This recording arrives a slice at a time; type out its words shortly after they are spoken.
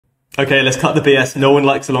Okay, let's cut the BS. No one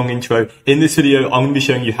likes a long intro. In this video, I'm going to be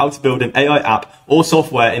showing you how to build an AI app or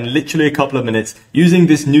software in literally a couple of minutes using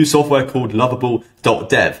this new software called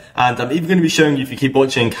Lovable.dev. And I'm even going to be showing you, if you keep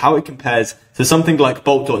watching, how it compares to something like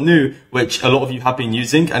Bolt.new, which a lot of you have been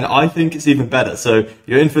using, and I think it's even better. So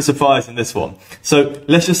you're in for a surprise in this one. So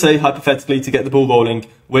let's just say, hypothetically, to get the ball rolling,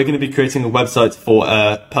 we're going to be creating a website for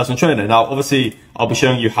a personal trainer. Now, obviously, I'll be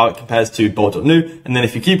showing you how it compares to Bolt.new. And then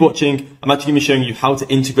if you keep watching, I'm actually going to be showing you how to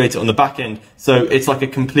integrate it on the back end. So it's like a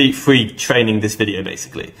complete free training, this video,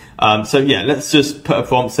 basically. So yeah, let's just put a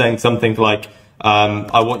prompt saying something like,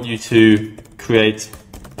 I want you to create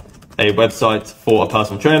a website for a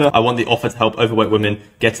personal trainer. I want the offer to help overweight women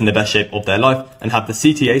get in the best shape of their life, and have the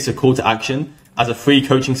CTA, so call to action, as a free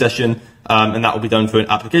coaching session. And that will be done through an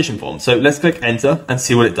application form. So let's click enter and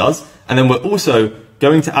see what it does. And then we're also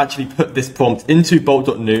going to actually put this prompt into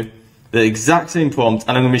Bolt.new, the exact same prompt,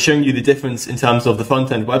 and I'm going to be showing you the difference in terms of the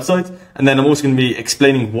front-end website. And then I'm also going to be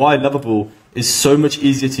explaining why Lovable is so much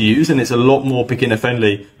easier to use, and it's a lot more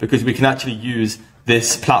beginner-friendly because we can actually use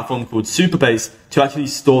this platform called Supabase to actually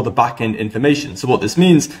store the back-end information. So what this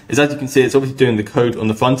means is, as you can see, it's obviously doing the code on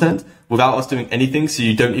the front end without us doing anything, so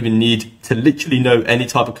you don't even need to literally know any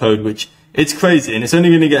type of code, which it's crazy, and it's only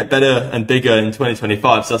going to get better and bigger in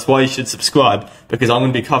 2025. So that's why you should subscribe, because I'm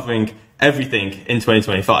going to be covering everything in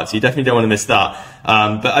 2025. So you definitely don't want to miss that.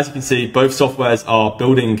 But as you can see, both softwares are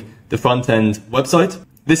building the front-end website.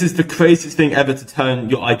 This is the craziest thing ever, to turn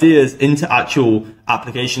your ideas into actual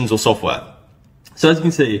applications or software. So as you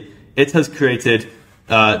can see, it has created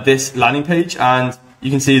this landing page, and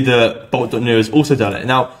you can see that Bolt.new has also done it.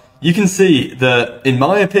 Now, you can see that, in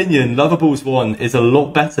my opinion, Lovable's one is a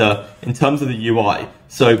lot better in terms of the UI.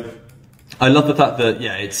 So I love the fact that,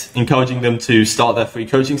 yeah, it's encouraging them to start their free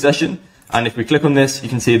coaching session. And if we click on this, you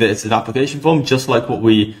can see that it's an application form, just like what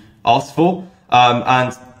we asked for.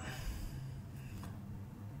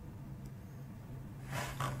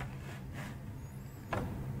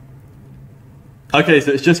 Okay,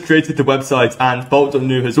 so it's just created the website, and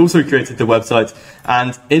Bolt.new has also created the website.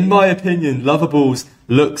 And in my opinion, Lovable's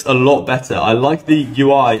looks a lot better. I like the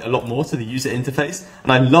UI a lot more, to the user interface.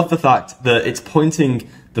 And I love the fact that it's pointing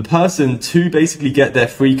the person to basically get their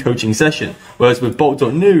free coaching session. Whereas with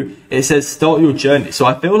Bolt.new, it says start your journey. So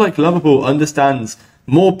I feel like Lovable understands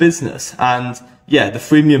more business and, yeah, the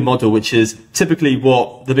freemium model, which is typically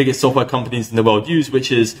what the biggest software companies in the world use,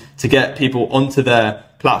 which is to get people onto their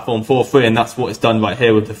platform for free. And that's what it's done right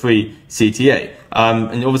here with the free CTA.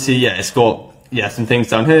 And obviously, yeah, it's got, yeah, some things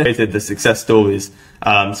down here, the success stories.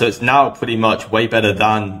 So it's now pretty much way better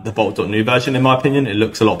than the Bolt.new version, in my opinion. It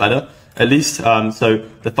looks a lot better, at least. So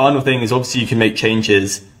the final thing is, obviously you can make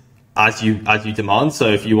changes as you demand. So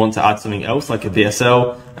if you want to add something else, like a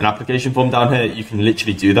VSL, an application form down here, you can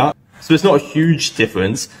literally do that. So it's not a huge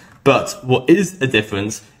difference, but what is a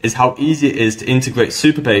difference is how easy it is to integrate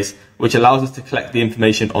Supabase, which allows us to collect the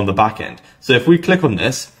information on the back end. So if we click on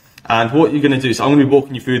this, and what you're going to do, so I'm going to be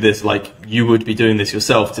walking you through this like you would be doing this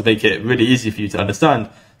yourself to make it really easy for you to understand.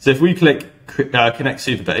 So if we click connect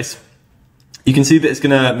Supabase, you can see that it's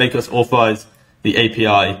going to make us authorize the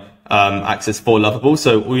API access for Lovable.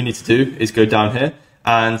 So all you need to do is go down here.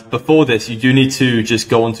 And before this, you do need to just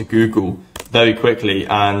go onto Google very quickly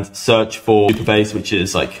and search for Supabase, which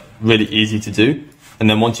is like really easy to do. And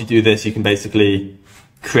then once you do this, you can basically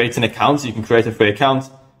create an account. So you can create a free account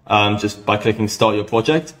just by clicking start your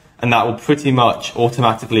project. And that will pretty much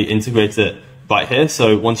automatically integrate it right here.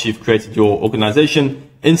 So once you've created your organization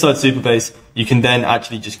inside Supabase, you can then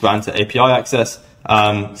actually just grant it API access.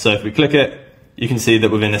 So if we click it, you can see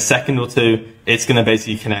that within a second or two, it's going to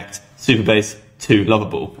basically connect Supabase to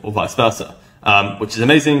Lovable, or vice versa, which is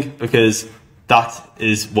amazing because that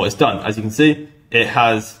is what it's done. As you can see, it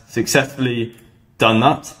has successfully done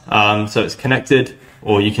that. So it's connected,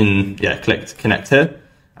 or you can, yeah, click to connect here.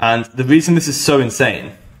 And the reason this is so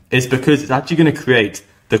insane is because it's actually going to create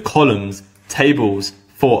the columns, tables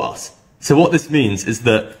for us. So what this means is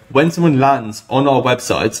that when someone lands on our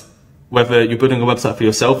website, whether you're building a website for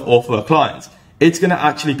yourself or for a client, it's going to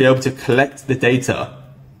actually be able to collect the data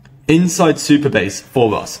inside Supabase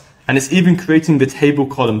for us. And it's even creating the table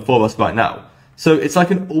column for us right now. So it's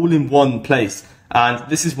like an all-in-one place. And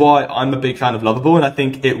this is why I'm a big fan of Lovable. And I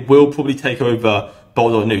think it will probably take over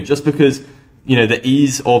Bolt.new, just because, you know, the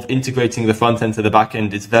ease of integrating the front end to the back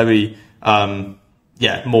end is very,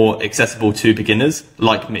 more accessible to beginners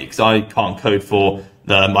like me, because I can't code for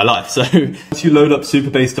my life. So once you load up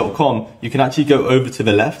Supabase.com, you can actually go over to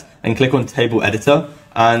the left and click on Table Editor.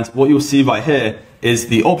 And what you'll see right here is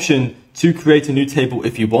the option to create a new table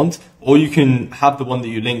if you want, or you can have the one that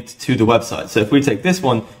you linked to the website. So if we take this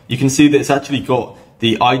one, you can see that it's actually got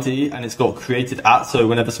the ID and it's got created at. So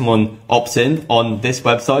whenever someone opts in on this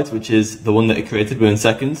website, which is the one that it created within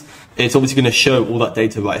seconds, it's obviously going to show all that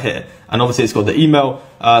data right here. And obviously it's got the email,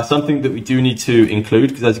 something that we do need to include,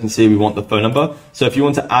 because as you can see, we want the phone number. So if you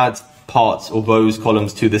want to add parts or rows,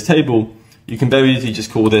 columns to this table, you can very easily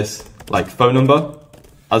just call this like phone number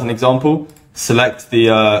as an example. Select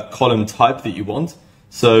the column type that you want.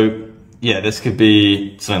 So yeah, this could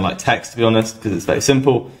be something like text, to be honest, because it's very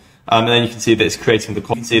simple. And then you can see that it's creating the, you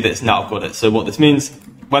can see that it's now got it. So what this means,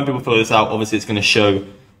 when people fill this out, obviously it's going to show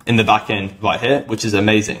in the back end right here, which is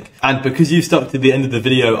amazing. And because you've stuck to the end of the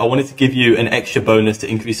video, I wanted to give you an extra bonus to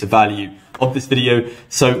increase the value of this video.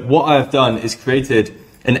 So what I have done is created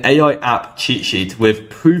an AI app cheat sheet with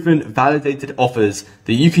proven validated offers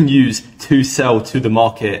that you can use to sell to the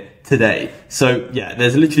market today. So yeah,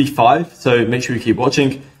 there's literally 5. So make sure you keep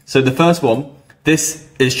watching. So the first one, this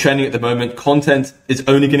is trending at the moment. Content is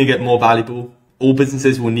only going to get more valuable. All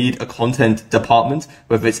businesses will need a content department,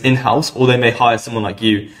 whether it's in-house or they may hire someone like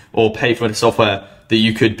you or pay for the software that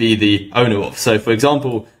you could be the owner of. So for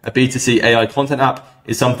example, a B2C AI content app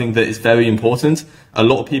is something that is very important. A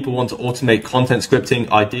lot of people want to automate content scripting,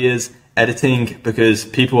 ideas, editing, because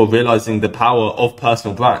people are realizing the power of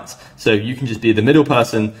personal brands. So you can just be the middle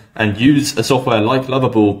person and use a software like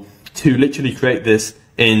Lovable to literally create this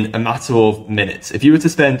in a matter of minutes. If you were to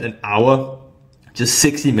spend an hour, just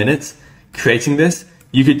 60 minutes creating this,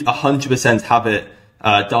 you could 100% have it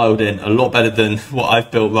dialed in a lot better than what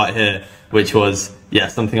I've built right here, which was, yeah,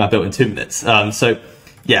 something I built in 2 minutes. So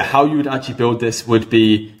yeah, how you would actually build this would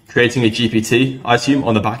be creating a GPT, I assume,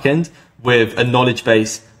 on the back end with a knowledge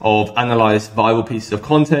base of analyzed viral pieces of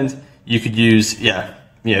content. You could use,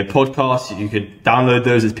 podcasts. You could download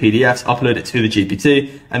those as PDFs, upload it to the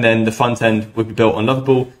GPT, and then the front end would be built on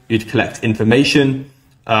Lovable. You'd collect information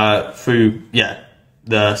through,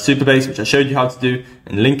 the Superbase, which I showed you how to do,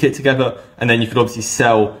 and link it together. And then you could obviously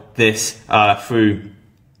sell this through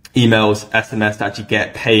emails, SMS to actually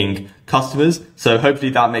get paying customers. So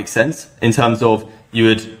hopefully that makes sense in terms of you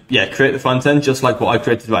would, create the front end just like what I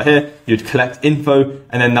created right here. You'd collect info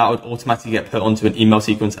and then that would automatically get put onto an email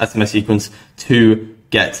sequence, SMS sequence to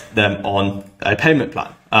get them on a payment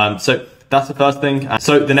plan. So that's the first thing.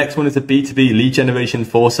 So the next one is a B2B lead generation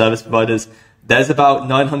for service providers. There's about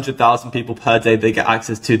 900,000 people per day that get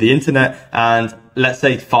access to the internet, and let's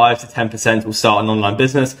say 5 to 10% will start an online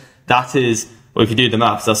business. That is, well, if you do the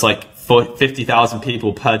maths, that's like 50,000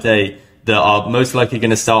 people per day that are most likely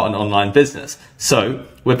going to start an online business. So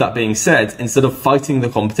with that being said, instead of fighting the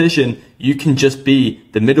competition, you can just be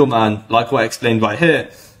the middleman, like what I explained right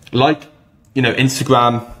here, like,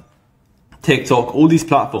 Instagram, TikTok, all these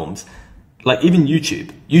platforms, like even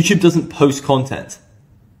YouTube. YouTube doesn't post content.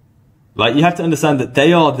 Like, you have to understand that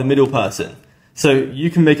they are the middle person. So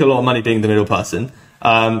you can make a lot of money being the middle person.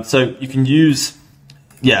 So you can use,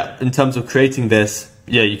 in terms of creating this,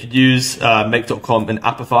 you could use make.com and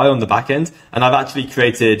Appify on the back end. And I've actually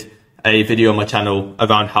created a video on my channel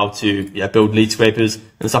around how to build lead scrapers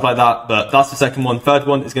and stuff like that. But that's the second one. Third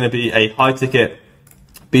one is going to be a high ticket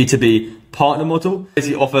B2B partner model.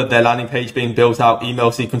 Basically offer their landing page being built out,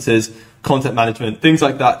 email sequences, content management, things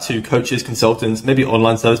like that to coaches, consultants, maybe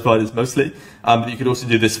online service providers mostly. But you could also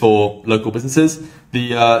do this for local businesses.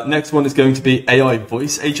 The next one is going to be AI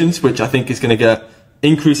voice agents, which I think is going to get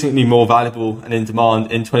increasingly more valuable and in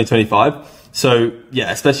demand in 2025. So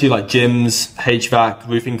especially like gyms, HVAC,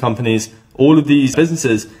 roofing companies, all of these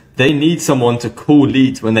businesses, they need someone to call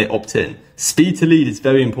leads when they opt in. Speed to lead is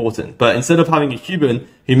very important, but instead of having a human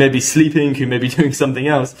who may be sleeping, who may be doing something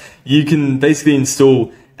else, you can basically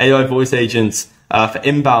install AI voice agents for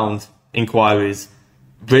inbound inquiries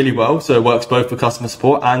really well. So it works both for customer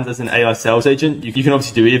support and as an AI sales agent. You can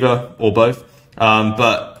obviously do either or both.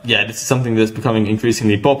 But this is something that's becoming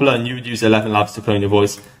increasingly popular, and you would use 11 Labs to clone your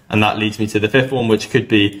voice. And that leads me to the fifth one, which could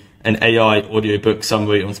be an AI audiobook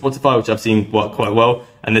summary on Spotify, which I've seen work quite well.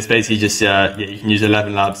 And this basically just, you can use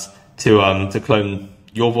 11 Labs to clone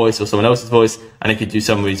your voice or someone else's voice, and it could do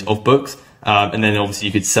summaries of books. And then obviously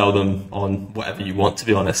you could sell them on whatever you want, to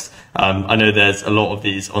be honest. I know there's a lot of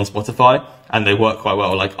these on Spotify and they work quite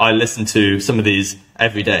well. Like, I listen to some of these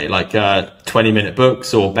every day, like 20-minute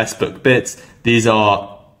books or best book bits. These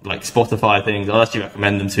are like Spotify things. I'll actually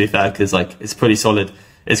recommend them, to be fair, because like it's pretty solid.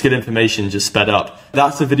 It's good information, just sped up.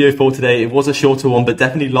 That's the video for today. It was a shorter one, but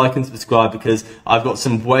definitely like and subscribe because I've got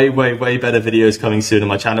some way better videos coming soon on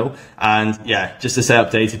my channel. And just to stay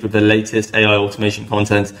updated with the latest AI automation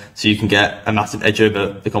content so you can get a massive edge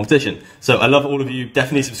over the competition. So I love all of you.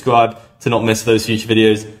 Definitely subscribe to not miss those future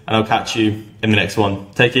videos, and I'll catch you in the next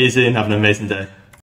one. Take it easy and have an amazing day.